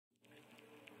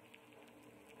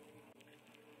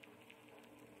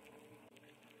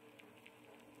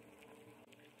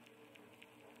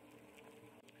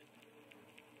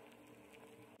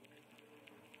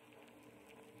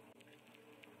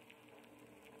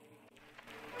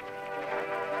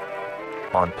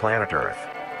On planet Earth,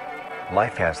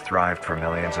 life has thrived for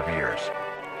millions of years.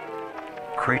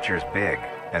 Creatures big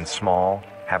and small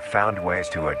have found ways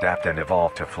to adapt and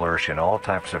evolve to flourish in all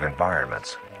types of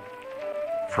environments.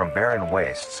 From barren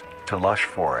wastes to lush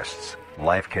forests,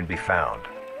 life can be found.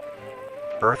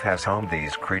 Earth has homed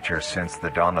these creatures since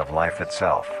the dawn of life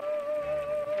itself.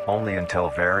 Only until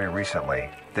very recently,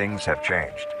 things have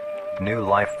changed. New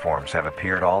life forms have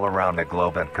appeared all around the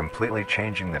globe and completely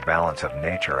changing the balance of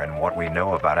nature and what we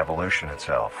know about evolution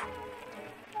itself.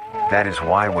 That is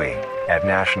why we, at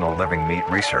National Living Meat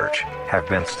Research, have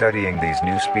been studying these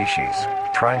new species,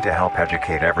 trying to help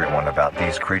educate everyone about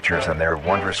these creatures and their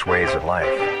wondrous ways of life.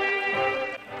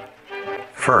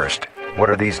 First, what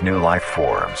are these new life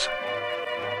forms?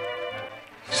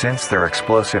 Since their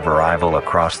explosive arrival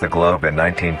across the globe in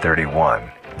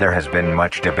 1931, there has been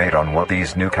much debate on what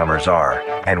these newcomers are,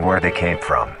 and where they came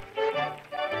from.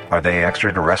 Are they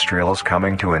extraterrestrials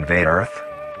coming to invade Earth?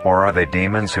 Or are they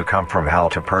demons who come from hell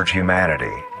to purge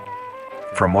humanity?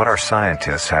 From what our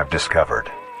scientists have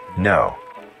discovered, no.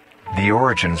 The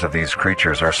origins of these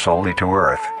creatures are solely to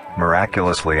Earth,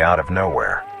 miraculously out of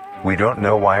nowhere. We don't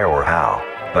know why or how,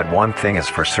 but one thing is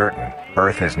for certain,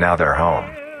 Earth is now their home.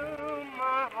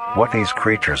 What these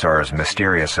creatures are is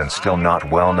mysterious and still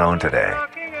not well known today.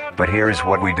 But here is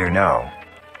what we do know.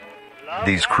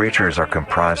 These creatures are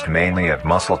comprised mainly of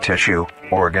muscle tissue,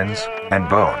 organs, and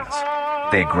bones.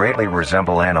 They greatly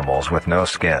resemble animals with no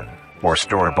skin, or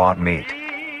store-bought meat.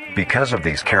 Because of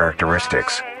these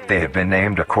characteristics, they have been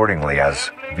named accordingly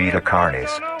as Vita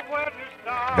Carnis.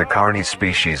 The Carnis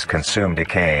species consume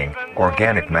decaying,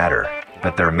 organic matter,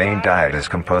 but their main diet is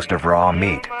composed of raw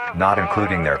meat, not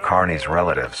including their Carnis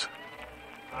relatives.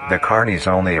 The Carnis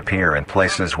only appear in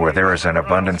places where there is an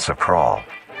abundance of crawl,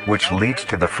 which leads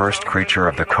to the first creature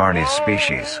of the Carnis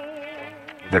species,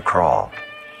 the crawl.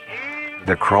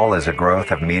 The crawl is a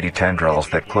growth of meaty tendrils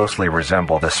that closely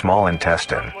resemble the small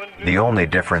intestine, the only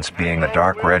difference being the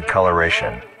dark red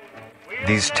coloration.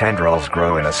 These tendrils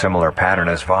grow in a similar pattern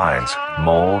as vines,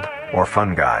 mold, or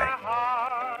fungi.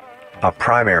 A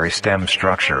primary stem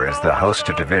structure is the host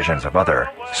to divisions of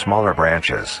other, smaller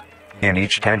branches. In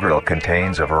each tendril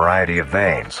contains a variety of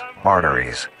veins,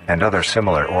 arteries, and other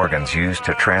similar organs used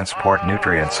to transport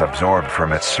nutrients absorbed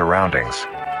from its surroundings.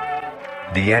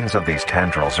 The ends of these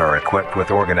tendrils are equipped with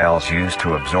organelles used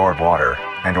to absorb water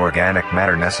and organic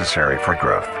matter necessary for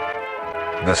growth.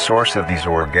 The source of these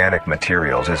organic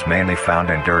materials is mainly found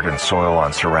in dirt and soil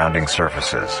on surrounding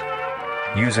surfaces.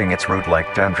 Using its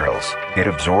root-like tendrils, it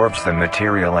absorbs the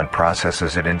material and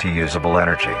processes it into usable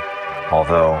energy.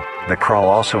 Although, the crawl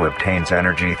also obtains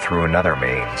energy through another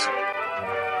means.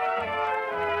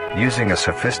 Using a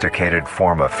sophisticated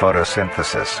form of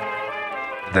photosynthesis,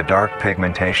 the dark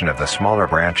pigmentation of the smaller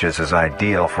branches is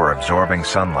ideal for absorbing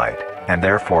sunlight, and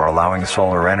therefore allowing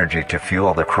solar energy to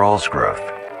fuel the crawl's growth.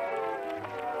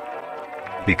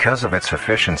 Because of its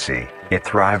efficiency, it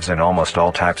thrives in almost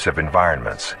all types of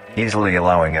environments, easily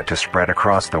allowing it to spread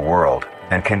across the world,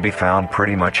 and can be found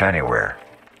pretty much anywhere.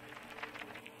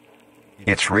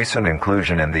 Its recent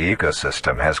inclusion in the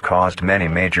ecosystem has caused many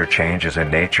major changes in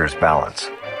nature's balance.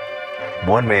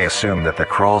 One may assume that the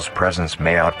crawl's presence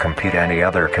may outcompete any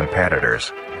other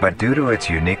competitors, but due to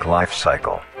its unique life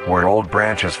cycle, where old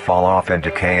branches fall off and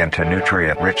decay into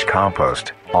nutrient-rich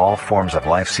compost, all forms of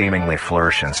life seemingly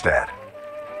flourish instead.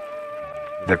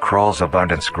 The crawl's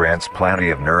abundance grants plenty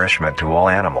of nourishment to all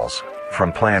animals,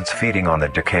 from plants feeding on the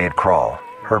decayed crawl,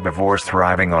 herbivores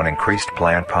thriving on increased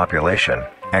plant population,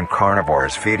 and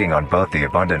carnivores feeding on both the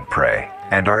abundant prey,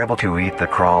 and are able to eat the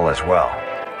crawl as well.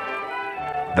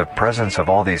 The presence of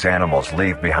all these animals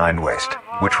leave behind waste,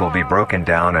 which will be broken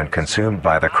down and consumed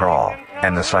by the crawl,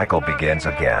 and the cycle begins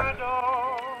again.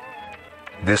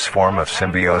 This form of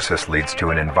symbiosis leads to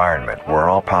an environment where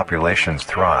all populations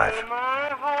thrive.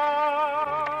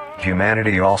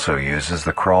 Humanity also uses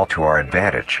the crawl to our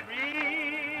advantage.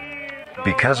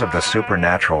 Because of the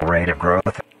supernatural rate of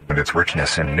growth and its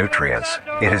richness in nutrients,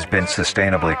 it has been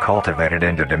sustainably cultivated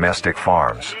into domestic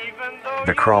farms.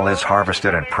 The crawl is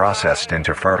harvested and processed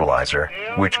into fertilizer,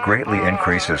 which greatly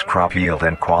increases crop yield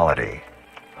and quality.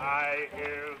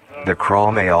 The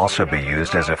crawl may also be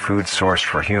used as a food source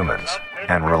for humans,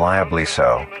 and reliably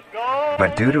so.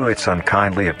 But due to its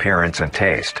unkindly appearance and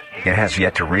taste, it has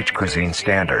yet to reach cuisine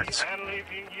standards.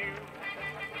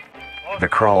 The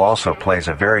crawl also plays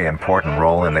a very important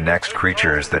role in the next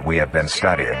creatures that we have been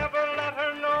studying.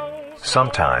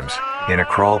 Sometimes, in a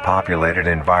crawl-populated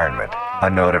environment, a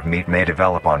node of meat may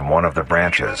develop on one of the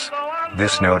branches.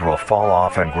 This node will fall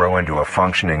off and grow into a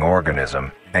functioning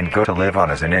organism, and go to live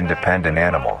on as an independent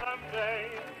animal.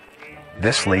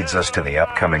 This leads us to the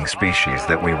upcoming species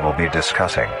that we will be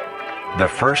discussing. The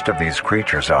first of these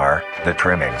creatures are the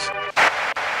trimmings.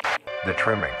 The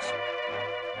trimmings.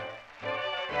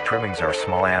 Trimmings are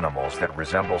small animals that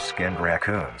resemble skinned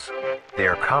raccoons. They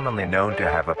are commonly known to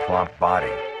have a plump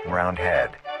body, round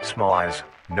head, small eyes,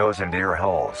 nose and ear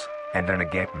holes, and an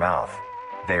agape mouth.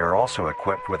 They are also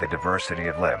equipped with a diversity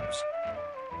of limbs.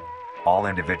 All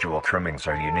individual trimmings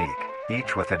are unique,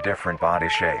 each with a different body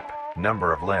shape,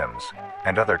 number of limbs,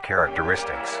 and other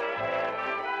characteristics.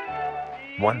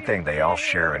 One thing they all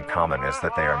share in common is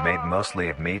that they are made mostly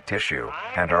of meat tissue,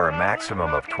 and are a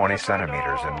maximum of 20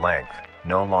 centimeters in length,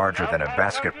 no larger than a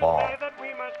basketball.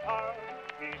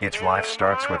 Its life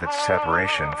starts with its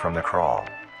separation from the crawl.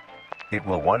 It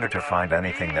will wonder to find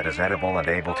anything that is edible and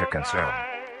able to consume.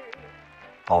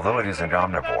 Although it is an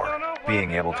omnivore,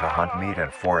 being able to hunt meat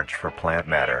and forage for plant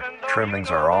matter, trimmings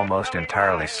are almost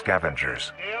entirely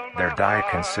scavengers. Their diet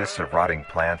consists of rotting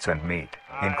plants and meat,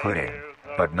 including,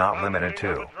 but not limited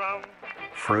to,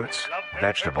 fruits,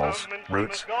 vegetables,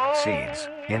 roots, seeds,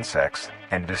 insects,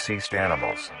 and deceased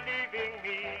animals.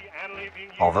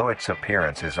 Although its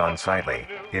appearance is unsightly,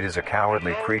 it is a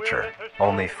cowardly creature,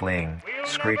 only fleeing,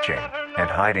 screeching, and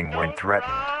hiding when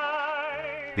threatened.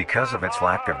 Because of its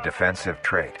lack of defensive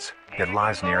traits, it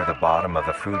lies near the bottom of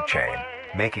the food chain,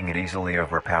 making it easily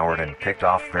overpowered and picked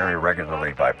off very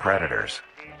regularly by predators.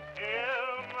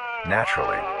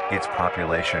 Naturally, its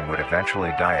population would eventually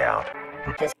die out,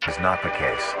 but this is not the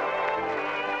case.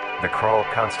 The crawl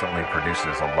constantly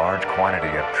produces a large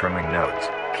quantity of trimming nodes,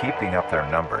 keeping up their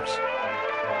numbers.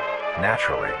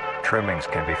 Naturally, trimmings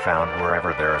can be found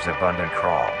wherever there is abundant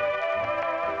crawl.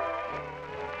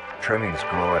 Trimmings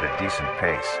grow at a decent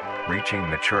pace, reaching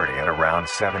maturity at around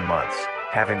 7 months,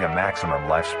 having a maximum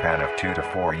lifespan of 2 to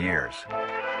 4 years.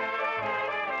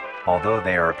 Although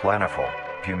they are plentiful,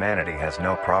 humanity has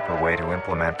no proper way to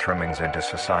implement trimmings into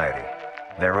society.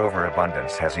 Their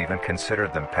overabundance has even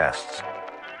considered them pests,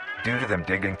 due to them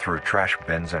digging through trash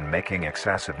bins and making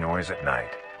excessive noise at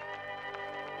night.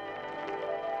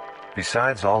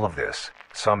 Besides all of this,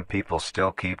 some people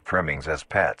still keep trimmings as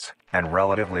pets, and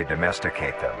relatively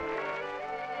domesticate them.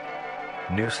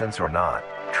 Nuisance or not,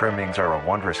 trimmings are a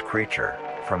wondrous creature.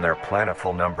 From their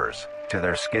plentiful numbers, to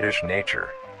their skittish nature,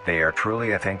 they are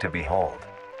truly a thing to behold.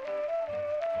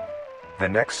 The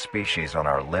next species on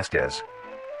our list is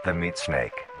the meat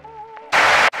snake.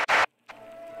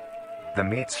 The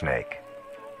meat snake.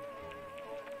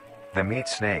 The meat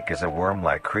snake is a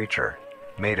worm-like creature,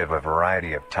 made of a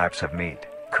variety of types of meat,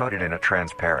 coated in a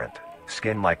transparent,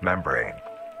 skin-like membrane.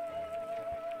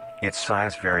 Its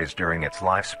size varies during its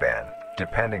lifespan,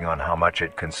 depending on how much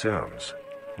it consumes.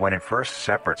 When it first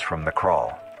separates from the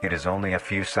crawl, it is only a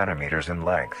few centimeters in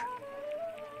length.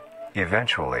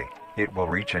 Eventually, it will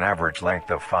reach an average length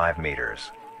of 5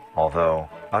 meters. Although,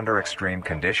 under extreme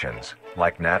conditions,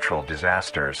 like natural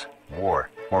disasters, war,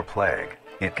 or plague,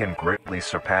 it can greatly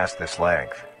surpass this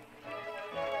length.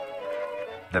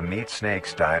 The meat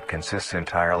snake's diet consists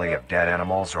entirely of dead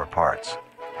animals or parts.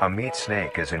 A meat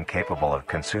snake is incapable of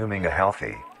consuming a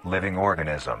healthy, living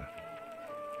organism.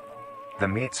 The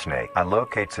meat snake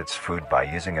allocates its food by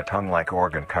using a tongue-like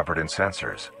organ covered in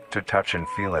sensors, to touch and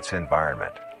feel its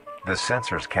environment. The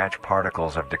sensors catch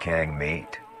particles of decaying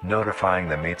meat, notifying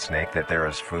the meat snake that there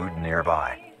is food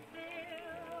nearby.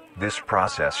 This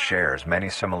process shares many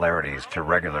similarities to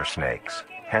regular snakes,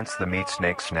 hence the meat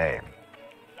snake's name.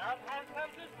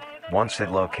 Once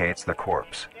it locates the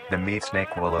corpse, the meat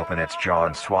snake will open its jaw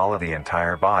and swallow the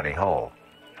entire body whole.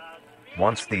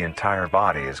 Once the entire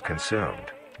body is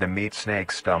consumed, the meat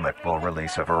snake's stomach will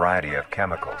release a variety of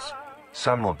chemicals.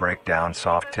 Some will break down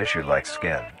soft tissue like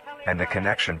skin, and the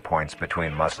connection points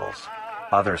between muscles.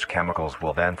 Others chemicals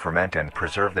will then ferment and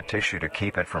preserve the tissue to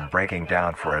keep it from breaking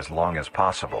down for as long as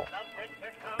possible.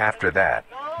 After that,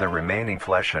 the remaining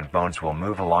flesh and bones will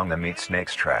move along the meat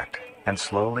snake's tract, and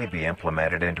slowly be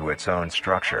implemented into its own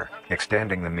structure,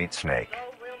 extending the meat snake.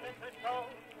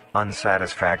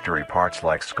 Unsatisfactory parts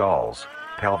like skulls,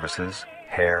 pelvises,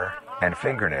 hair, and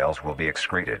fingernails will be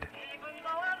excreted.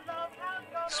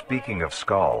 Speaking of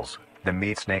skulls, the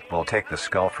meat snake will take the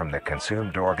skull from the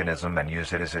consumed organism and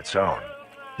use it as its own.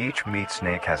 Each meat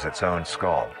snake has its own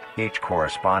skull, each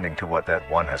corresponding to what that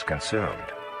one has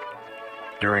consumed.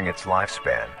 During its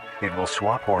lifespan, it will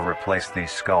swap or replace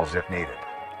these skulls if needed.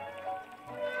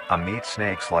 A meat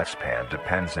snake's lifespan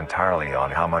depends entirely on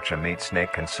how much a meat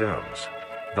snake consumes.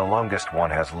 The longest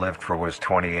one has lived for was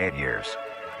 28 years.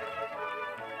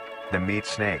 The meat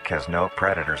snake has no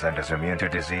predators and is immune to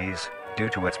disease, due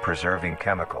to its preserving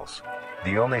chemicals.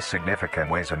 The only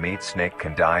significant ways a meat snake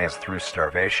can die is through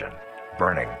starvation,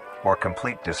 burning, or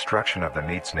complete destruction of the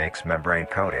meat snake's membrane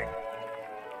coating.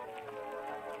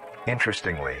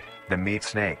 Interestingly, the meat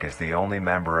snake is the only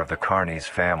member of the Carnis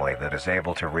family that is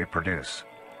able to reproduce.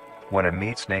 When a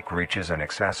meat snake reaches an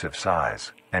excessive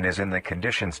size, and is in the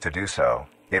conditions to do so,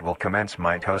 it will commence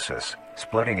mitosis,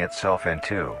 splitting itself in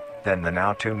two. Then the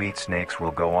now two meat snakes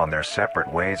will go on their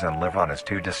separate ways and live on as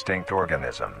two distinct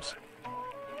organisms.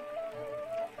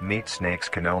 Meat snakes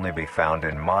can only be found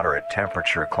in moderate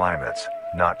temperature climates,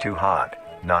 not too hot,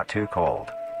 not too cold.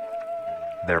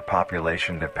 Their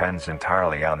population depends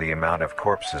entirely on the amount of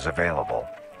corpses available.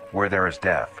 Where there is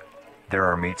death, there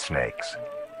are meat snakes.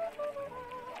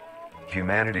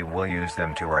 Humanity will use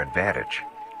them to our advantage.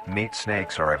 Meat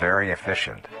snakes are a very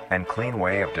efficient and clean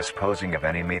way of disposing of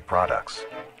any meat products.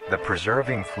 The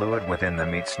preserving fluid within the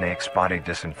meat snake's body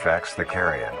disinfects the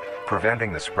carrion,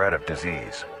 preventing the spread of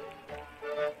disease.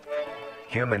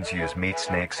 Humans use meat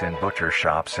snakes in butcher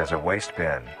shops as a waste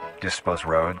bin, dispose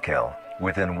roadkill,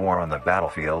 within war on the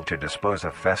battlefield to dispose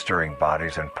of festering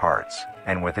bodies and parts,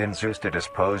 and within zoos to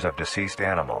dispose of deceased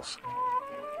animals.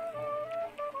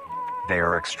 They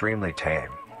are extremely tame,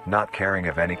 not caring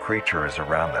if any creature is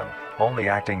around them, only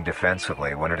acting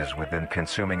defensively when it is within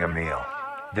consuming a meal.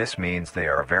 This means they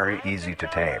are very easy to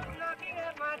tame.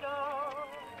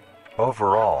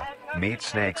 Overall, meat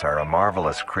snakes are a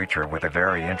marvelous creature with a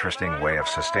very interesting way of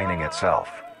sustaining itself.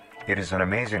 It is an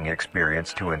amazing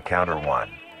experience to encounter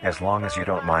one, as long as you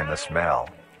don't mind the smell.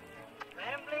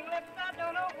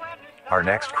 Our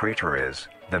next creature is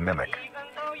the mimic.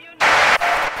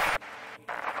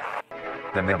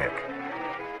 The mimic.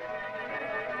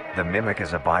 The mimic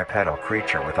is a bipedal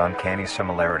creature with uncanny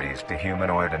similarities to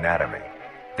humanoid anatomy.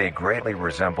 They greatly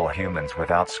resemble humans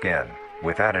without skin,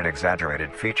 with added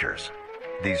exaggerated features.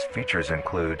 These features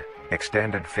include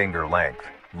extended finger length,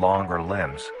 longer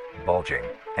limbs, bulging,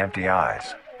 empty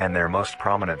eyes, and their most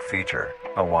prominent feature,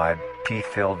 a wide,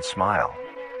 teeth-filled smile.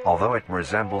 Although it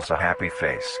resembles a happy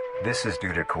face, this is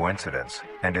due to coincidence,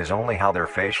 and is only how their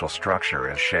facial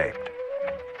structure is shaped.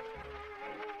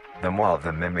 The maw of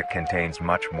the mimic contains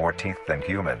much more teeth than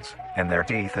humans, and their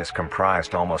teeth is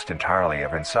comprised almost entirely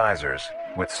of incisors,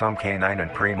 with some canine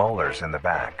and premolars in the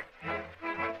back.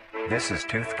 This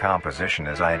tooth composition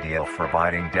is ideal for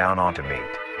biting down onto meat,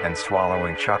 and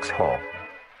swallowing chunks whole.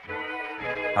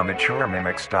 A mature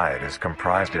mimic's diet is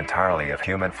comprised entirely of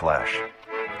human flesh.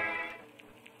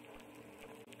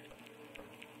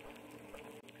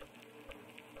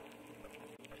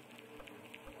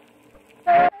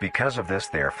 Because of this,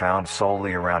 they are found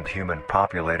solely around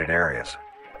human-populated areas.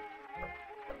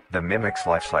 The mimic's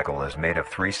life cycle is made of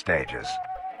 3 stages.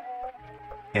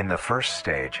 In the first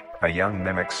stage, a young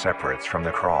mimic separates from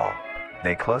the crawl.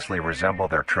 They closely resemble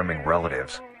their trimming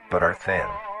relatives, but are thin,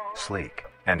 sleek,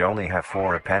 and only have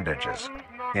 4 appendages.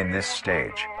 In this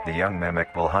stage, the young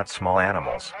mimic will hunt small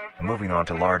animals, moving on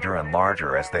to larger and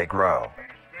larger as they grow.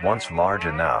 Once large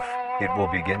enough, it will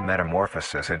begin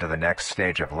metamorphosis into the next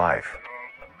stage of life.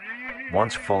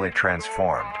 Once fully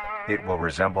transformed, it will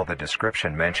resemble the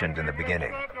description mentioned in the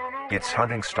beginning. Its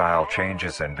hunting style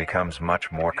changes and becomes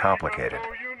much more complicated.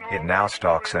 It now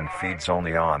stalks and feeds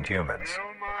only on humans.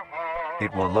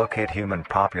 It will locate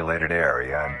human-populated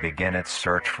area and begin its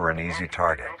search for an easy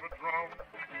target.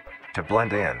 To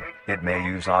blend in, it may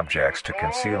use objects to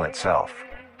conceal itself.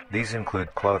 These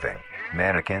include clothing,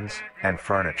 mannequins, and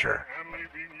furniture.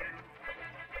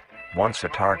 Once a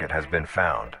target has been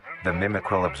found, the mimic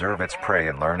will observe its prey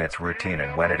and learn its routine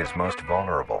and when it is most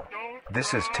vulnerable.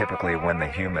 This is typically when the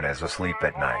human is asleep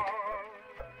at night.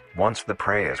 Once the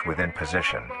prey is within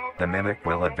position, the mimic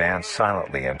will advance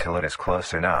silently until it is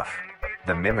close enough.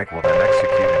 The mimic will then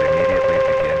execute and immediately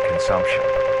begin consumption.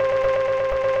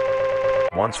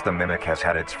 Once the mimic has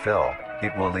had its fill,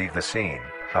 it will leave the scene,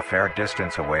 a fair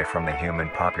distance away from the human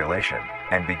population,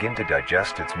 and begin to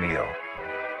digest its meal.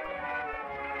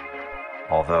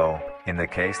 Although, in the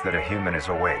case that a human is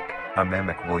awake, a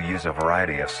mimic will use a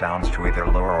variety of sounds to either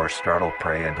lure or startle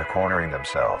prey into cornering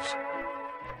themselves.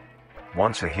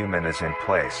 Once a human is in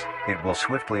place, it will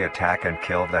swiftly attack and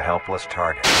kill the helpless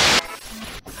target.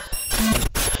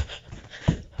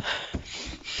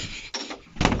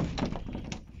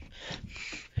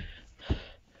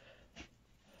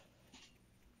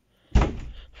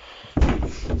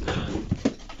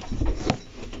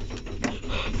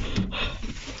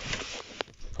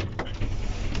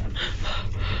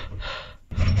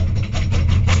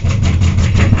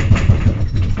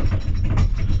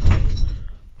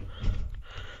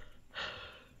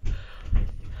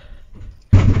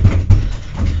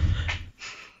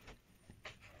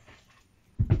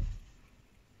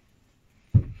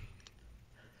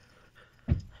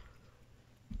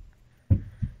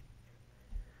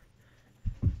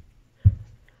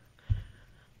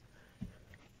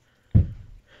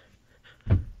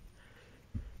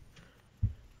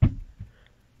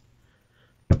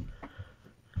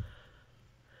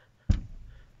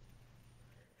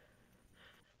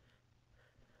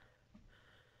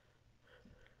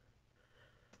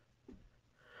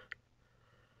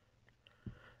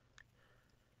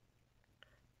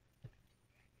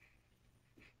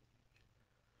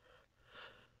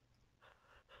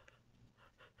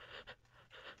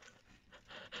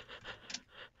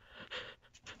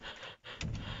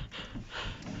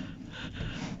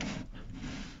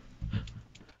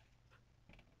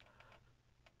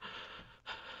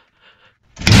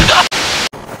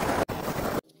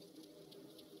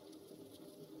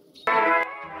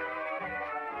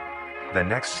 The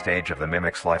next stage of the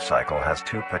mimic's life cycle has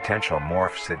two potential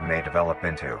morphs it may develop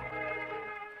into.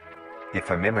 If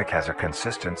a mimic has a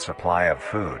consistent supply of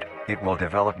food, it will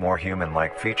develop more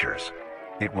human-like features.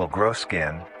 It will grow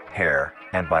skin, hair,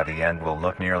 and by the end will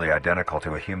look nearly identical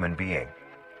to a human being.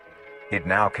 It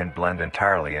now can blend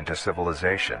entirely into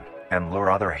civilization and lure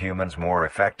other humans more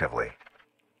effectively.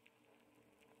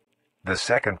 The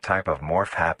second type of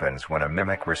morph happens when a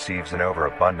mimic receives an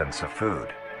overabundance of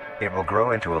food. It will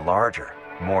grow into a larger,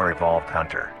 more evolved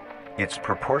hunter. Its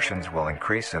proportions will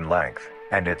increase in length,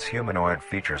 and its humanoid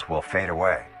features will fade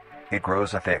away. It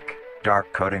grows a thick,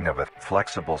 dark coating of a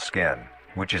flexible skin,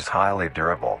 which is highly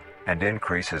durable, and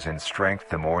increases in strength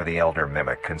the more the elder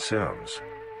mimic consumes.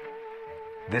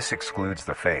 This excludes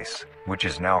the face, which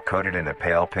is now coated in a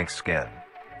pale pink skin.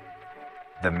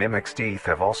 The mimic's teeth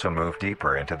have also moved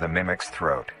deeper into the mimic's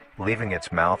throat, leaving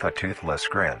its mouth a toothless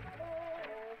grin.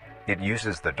 It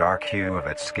uses the dark hue of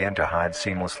its skin to hide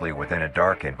seamlessly within a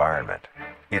dark environment.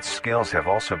 Its skills have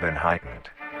also been heightened.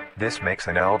 This makes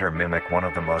an elder mimic one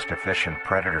of the most efficient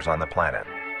predators on the planet.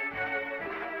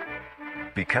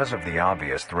 Because of the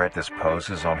obvious threat this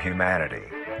poses on humanity,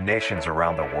 nations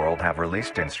around the world have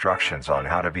released instructions on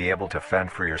how to be able to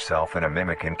fend for yourself in a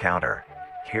mimic encounter.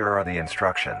 Here are the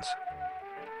instructions.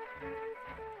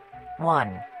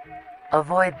 1.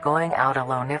 Avoid going out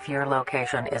alone if your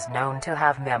location is known to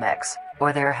have mimics,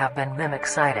 or there have been mimic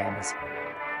sightings.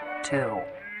 2.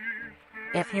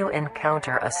 If you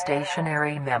encounter a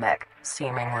stationary mimic,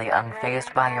 seemingly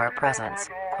unfazed by your presence,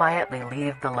 quietly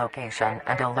leave the location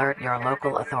and alert your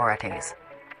local authorities.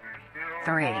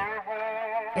 3.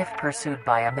 If pursued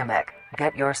by a mimic,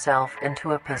 get yourself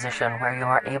into a position where you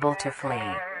are able to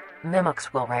flee.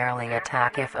 Mimics will rarely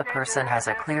attack if a person has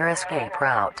a clear escape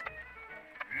route.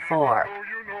 4.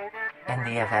 In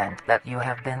the event that you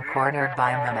have been cornered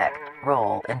by a mimic,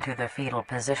 roll into the fetal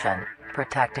position,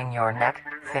 protecting your neck,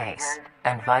 face,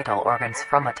 and vital organs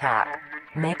from attack.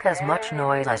 Make as much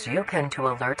noise as you can to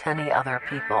alert any other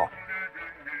people.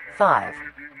 5.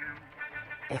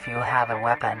 If you have a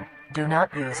weapon, do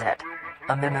not use it.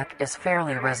 A mimic is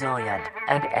fairly resilient,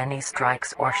 and any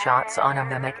strikes or shots on a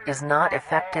mimic is not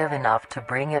effective enough to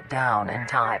bring it down in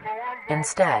time.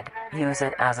 Instead, use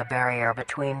it as a barrier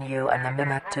between you and the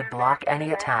mimic to block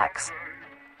any attacks.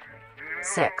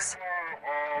 6.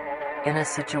 In a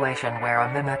situation where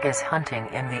a mimic is hunting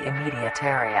in the immediate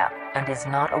area, and is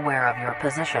not aware of your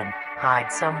position,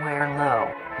 hide somewhere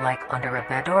low, like under a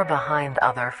bed or behind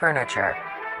other furniture.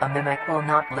 A mimic will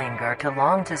not linger too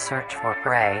long to search for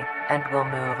prey, and will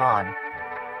move on.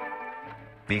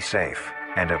 Be safe,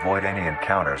 and avoid any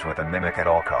encounters with a mimic at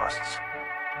all costs.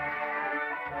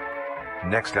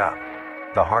 Next up,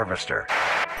 the Harvester.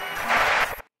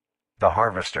 The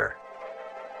Harvester.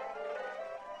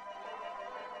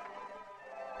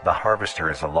 The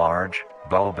Harvester is a large,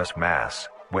 bulbous mass,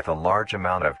 with a large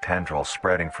amount of tendrils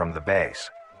spreading from the base.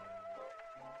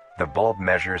 The bulb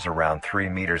measures around 3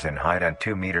 meters in height and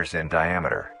 2 meters in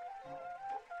diameter.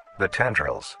 The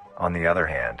tendrils, on the other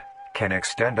hand, can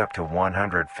extend up to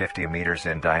 150 meters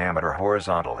in diameter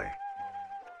horizontally.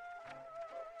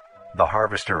 The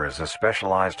Harvester is a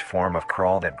specialized form of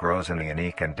crawl that grows in a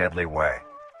unique and deadly way.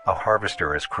 A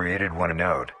harvester is created when a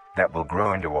node, that will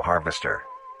grow into a harvester,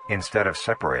 instead of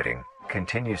separating,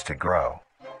 continues to grow.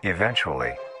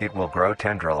 Eventually, it will grow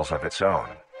tendrils of its own.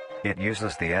 It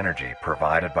uses the energy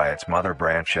provided by its mother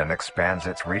branch and expands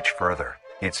its reach further.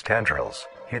 Its tendrils,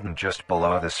 hidden just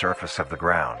below the surface of the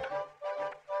ground.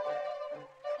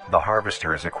 The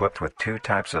harvester is equipped with 2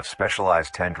 types of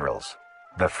specialized tendrils.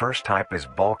 The first type is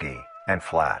bulky and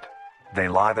flat. They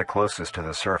lie the closest to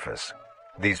the surface.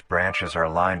 These branches are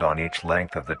lined on each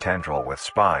length of the tendril with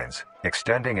spines,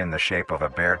 extending in the shape of a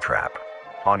bear trap.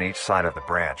 On each side of the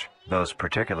branch, those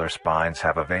particular spines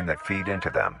have a vein that feed into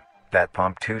them, that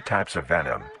pump 2 types of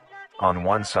venom. On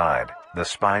one side, the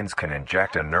spines can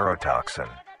inject a neurotoxin,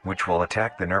 which will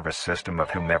attack the nervous system of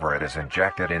whomever it is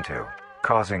injected into,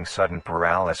 causing sudden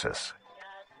paralysis.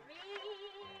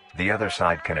 The other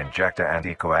side can inject an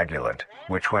anticoagulant,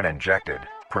 which when injected,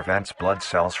 prevents blood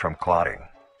cells from clotting.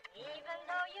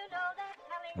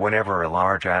 Whenever a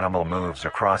large animal moves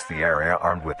across the area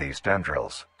armed with these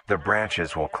tendrils, the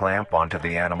branches will clamp onto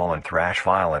the animal and thrash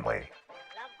violently.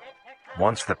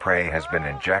 Once the prey has been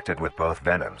injected with both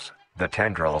venoms, the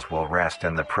tendrils will rest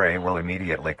and the prey will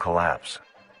immediately collapse.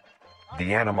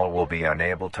 The animal will be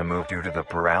unable to move due to the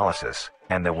paralysis,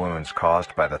 and the wounds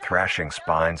caused by the thrashing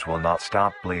spines will not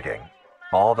stop bleeding.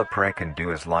 All the prey can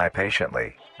do is lie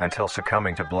patiently, until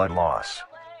succumbing to blood loss.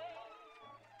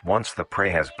 Once the prey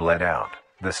has bled out,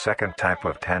 the second type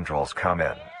of tendrils come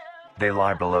in. They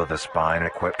lie below the spine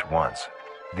equipped once.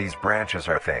 These branches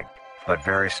are thick, but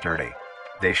very sturdy.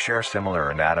 They share similar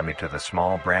anatomy to the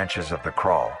small branches of the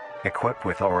crawl, equipped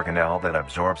with organelle that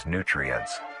absorbs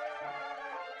nutrients.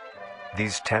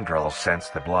 These tendrils sense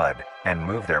the blood, and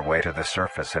move their way to the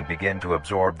surface and begin to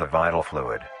absorb the vital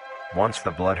fluid. Once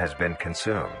the blood has been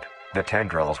consumed, the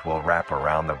tendrils will wrap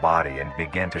around the body and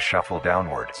begin to shuffle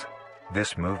downwards.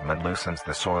 This movement loosens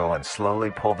the soil and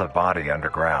slowly pull the body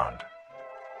underground.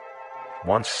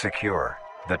 Once secure,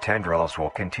 the tendrils will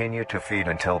continue to feed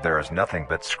until there is nothing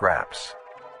but scraps.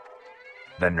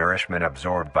 The nourishment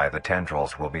absorbed by the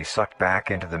tendrils will be sucked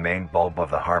back into the main bulb of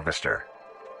the harvester.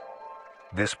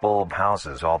 This bulb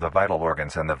houses all the vital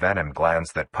organs and the venom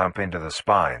glands that pump into the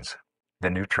spines. The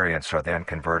nutrients are then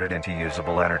converted into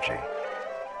usable energy.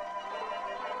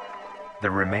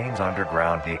 The remains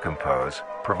underground decompose,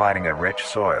 providing a rich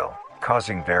soil,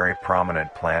 causing very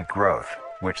prominent plant growth,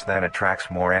 which then attracts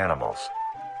more animals.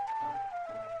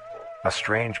 A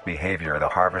strange behavior the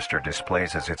harvester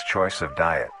displays is its choice of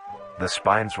diet. The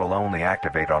spines will only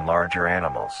activate on larger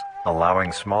animals,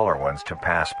 allowing smaller ones to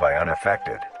pass by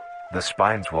unaffected. The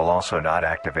spines will also not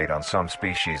activate on some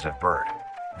species of bird.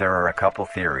 There are a couple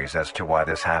theories as to why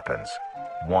this happens.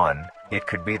 One, it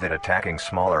could be that attacking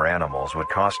smaller animals would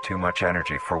cost too much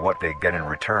energy for what they get in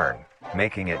return,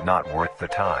 making it not worth the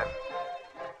time.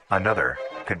 Another,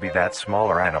 could be that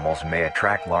smaller animals may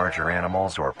attract larger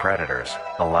animals or predators,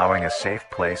 allowing a safe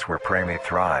place where prey may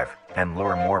thrive, and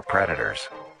lure more predators.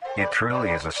 It truly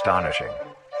is astonishing.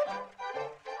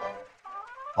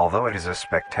 Although it is a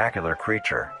spectacular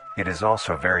creature, it is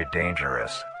also very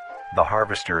dangerous. The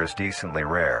harvester is decently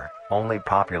rare, only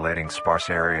populating sparse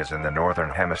areas in the northern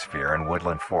hemisphere and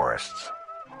woodland forests.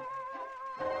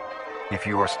 If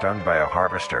you are stung by a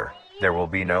harvester, there will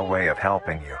be no way of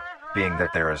helping you, being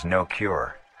that there is no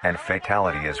cure, and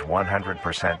fatality is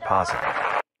 100%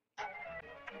 positive.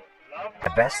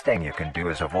 The best thing you can do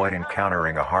is avoid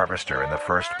encountering a harvester in the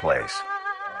first place.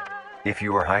 If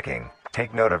you are hiking,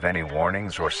 take note of any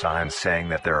warnings or signs saying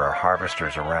that there are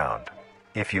harvesters around.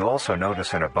 If you also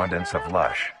notice an abundance of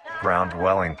lush,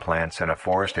 ground-dwelling plants in a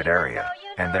forested area,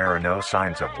 and there are no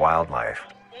signs of wildlife,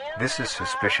 this is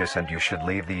suspicious and you should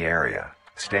leave the area,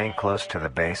 staying close to the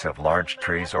base of large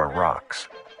trees or rocks.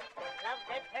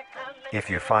 If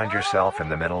you find yourself in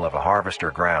the middle of a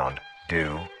harvester ground,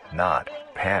 do not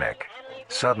panic.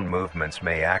 Sudden movements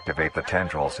may activate the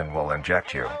tendrils and will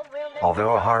inject you.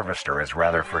 Although a harvester is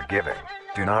rather forgiving,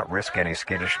 do not risk any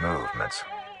skittish movements.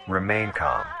 Remain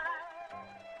calm.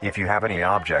 If you have any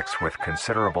objects with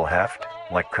considerable heft,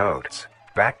 like coats,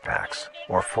 backpacks,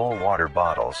 or full water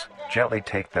bottles, gently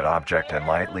take that object and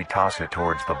lightly toss it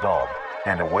towards the bulb,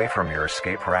 and away from your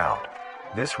escape route.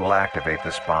 This will activate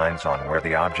the spines on where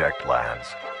the object lands,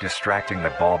 distracting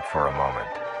the bulb for a moment.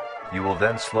 You will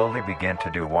then slowly begin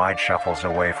to do wide shuffles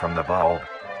away from the bulb.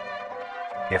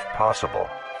 If possible,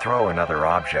 throw another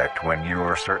object when you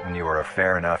are certain you are a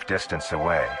fair enough distance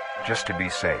away, just to be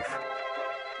safe.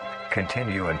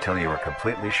 Continue until you are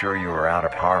completely sure you are out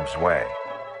of harm's way.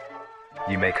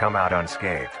 You may come out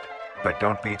unscathed, but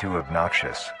don't be too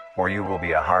obnoxious, or you will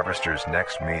be a harvester's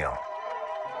next meal.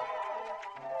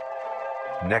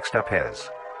 Next up is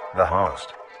the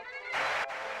host.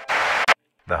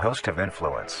 The host of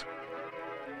influence.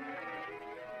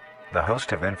 The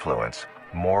host of influence,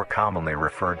 more commonly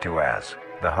referred to as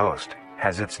the host,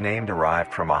 has its name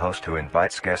derived from a host who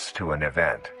invites guests to an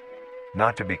event.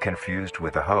 Not to be confused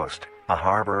with a host, a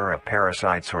harborer of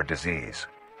parasites or disease.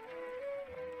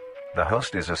 The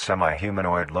host is a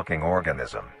semi-humanoid looking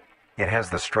organism. It has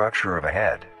the structure of a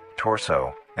head,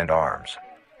 torso, and arms.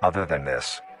 Other than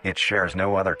this, it shares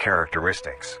no other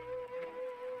characteristics.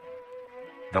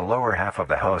 The lower half of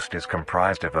the host is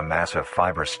comprised of a mass of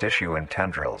fibrous tissue and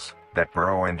tendrils that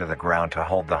burrow into the ground to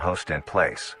hold the host in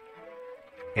place.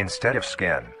 Instead of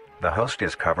skin, the host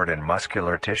is covered in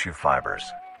muscular tissue fibers,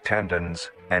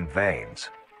 tendons, and veins.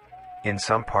 In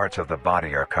some parts of the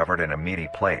body are covered in a meaty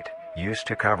plate, used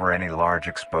to cover any large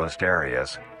exposed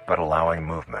areas, but allowing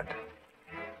movement.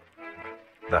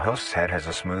 The host's head has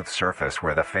a smooth surface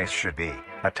where the face should be,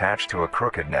 attached to a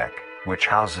crooked neck, which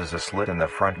houses a slit in the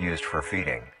front used for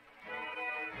feeding.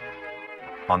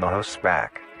 On the host's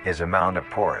back is a mound of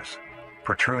pores.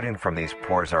 Protruding from these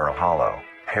pores are hollow,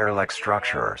 hair-like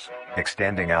structures,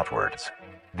 extending outwards.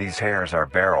 These hairs are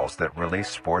barrels that release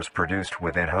spores produced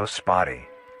within host's body,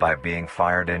 by being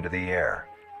fired into the air.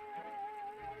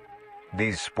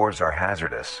 These spores are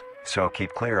hazardous, so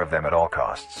keep clear of them at all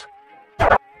costs.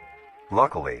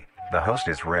 Luckily, the host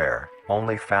is rare,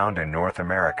 only found in North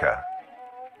America.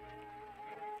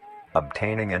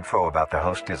 Obtaining info about the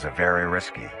host is a very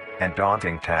risky and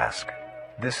daunting task.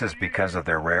 This is because of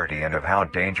their rarity and of how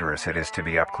dangerous it is to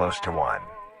be up close to one.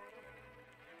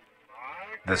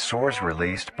 The spores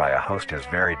released by a host is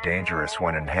very dangerous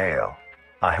when inhaled.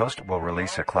 A host will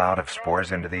release a cloud of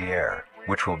spores into the air,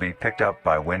 which will be picked up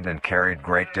by wind and carried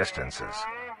great distances.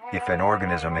 If an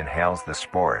organism inhales the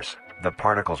spores, the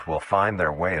particles will find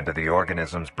their way into the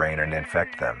organism's brain and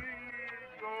infect them.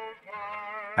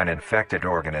 An infected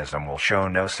organism will show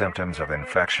no symptoms of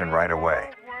infection right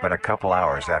away, but a couple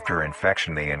hours after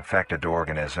infection the infected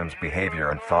organism's behavior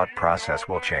and thought process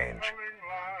will change.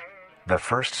 The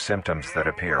first symptoms that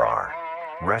appear are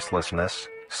restlessness,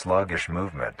 sluggish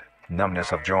movement,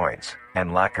 numbness of joints,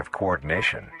 and lack of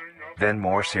coordination. Then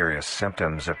more serious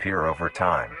symptoms appear over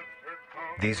time.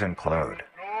 These include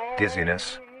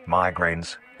dizziness,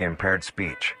 migraines, impaired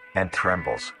speech, and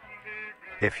trembles.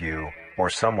 If you,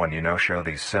 or someone you know show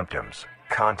these symptoms,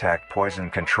 contact poison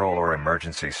control or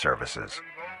emergency services.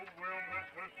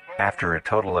 After a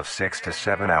total of 6 to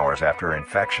 7 hours after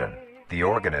infection, the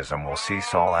organism will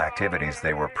cease all activities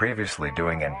they were previously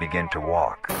doing and begin to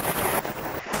walk.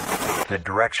 The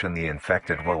direction the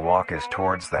infected will walk is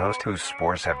towards the host whose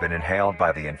spores have been inhaled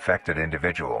by the infected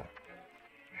individual.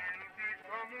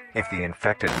 If the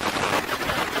infected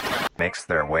makes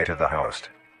their way to the host,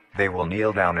 they will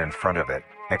kneel down in front of it,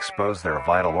 expose their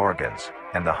vital organs,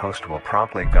 and the host will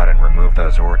promptly gut and remove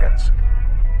those organs.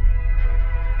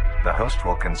 The host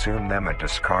will consume them and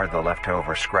discard the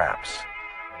leftover scraps.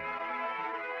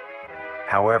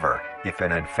 However, if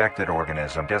an infected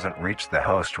organism doesn't reach the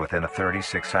host within a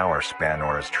 36-hour span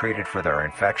or is treated for their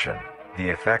infection, the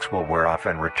effects will wear off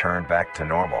and return back to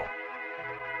normal.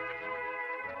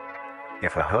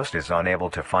 If a host is unable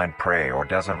to find prey or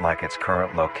doesn't like its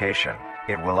current location,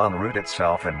 it will unroot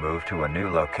itself and move to a new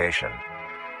location.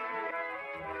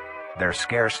 Their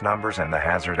scarce numbers and the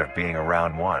hazard of being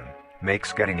around one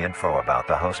makes getting info about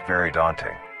the host very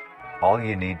daunting. All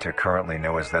you need to currently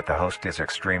know is that the host is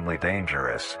extremely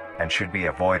dangerous and should be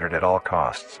avoided at all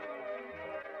costs.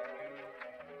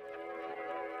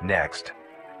 Next,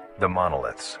 the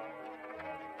monoliths.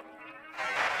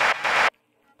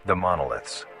 The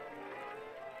monoliths.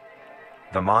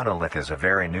 The monolith is a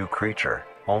very new creature,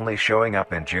 only showing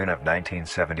up in June of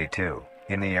 1972,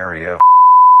 in the area of.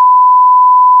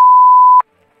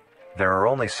 There are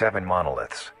only 7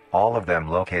 monoliths, all of them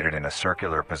located in a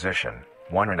circular position,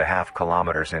 1.5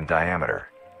 kilometers in diameter.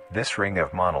 This ring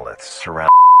of monoliths surrounds.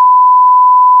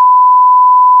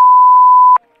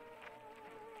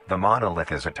 The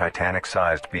monolith is a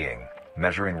Titanic-sized being,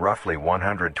 measuring roughly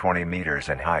 120 meters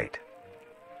in height.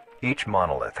 Each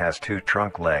monolith has 2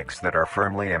 trunk legs that are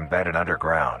firmly embedded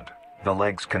underground. The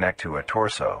legs connect to a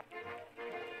torso.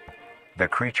 The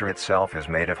creature itself is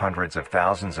made of hundreds of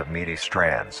thousands of meaty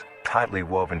strands, tightly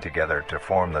woven together to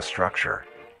form the structure.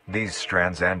 These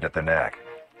strands end at the neck,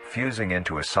 fusing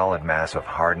into a solid mass of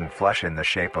hardened flesh in the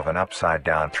shape of an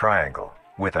upside-down triangle,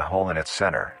 with a hole in its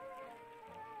center.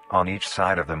 On each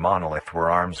side of the monolith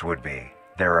where arms would be,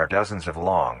 there are dozens of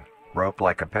long,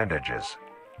 rope-like appendages.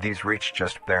 These reach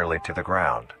just barely to the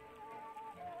ground.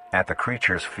 At the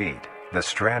creature's feet, the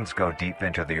strands go deep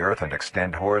into the earth and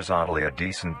extend horizontally a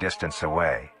decent distance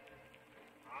away.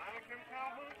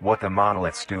 What the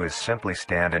monoliths do is simply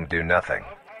stand and do nothing.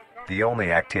 The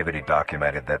only activity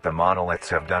documented that the monoliths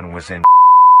have done was in.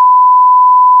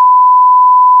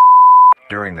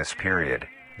 During this period,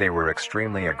 they were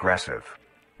extremely aggressive.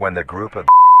 When the group of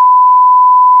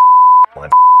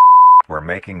were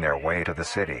making their way to the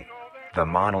city, the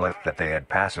monolith that they had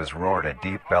passes roared a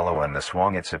deep bellow and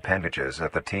swung its appendages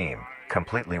at the team,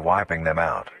 completely wiping them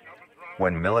out.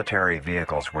 When military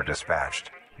vehicles were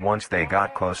dispatched, once they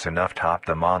got close enough top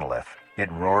the monolith,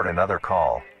 it roared another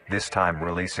call, this time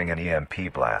releasing an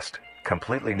EMP blast,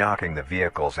 completely knocking the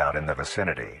vehicles out in the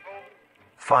vicinity.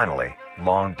 Finally,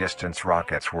 long-distance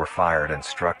rockets were fired and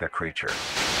struck the creature.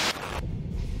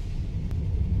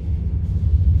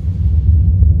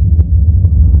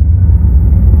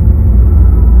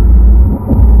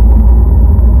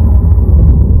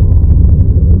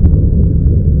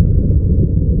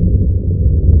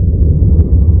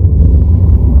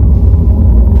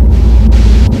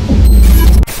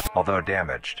 Although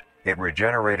damaged, it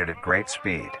regenerated at great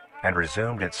speed, and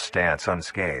resumed its stance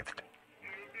unscathed.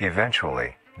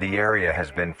 Eventually, the area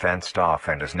has been fenced off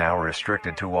and is now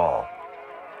restricted to all.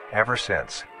 Ever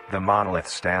since, the monolith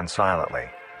stands silently,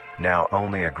 now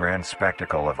only a grand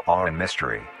spectacle of awe and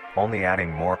mystery, only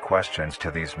adding more questions to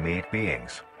these meat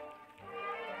beings.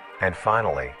 And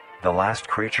finally, the last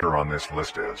creature on this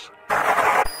list is.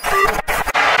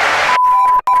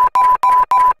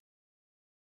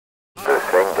 The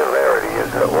singularity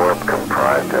is an orb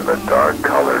comprised of a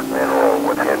dark-colored mineral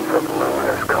with hints of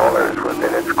luminous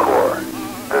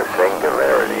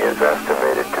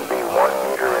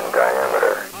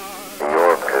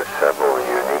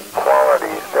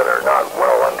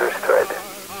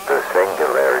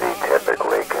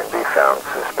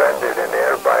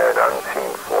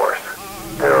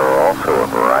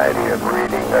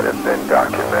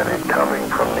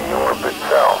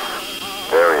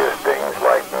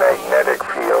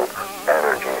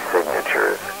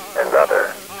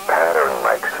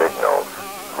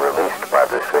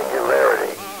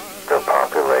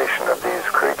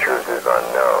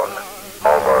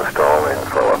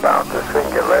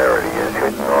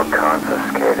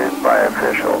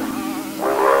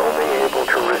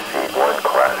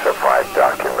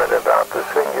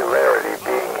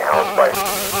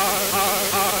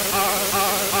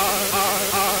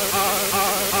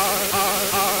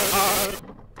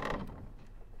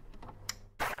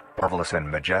complex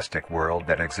and majestic world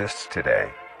that exists today,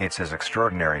 it's as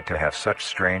extraordinary to have such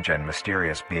strange and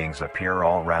mysterious beings appear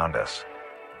all around us.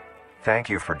 Thank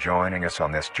you for joining us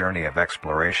on this journey of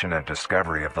exploration and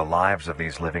discovery of the lives of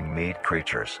these living meat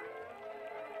creatures.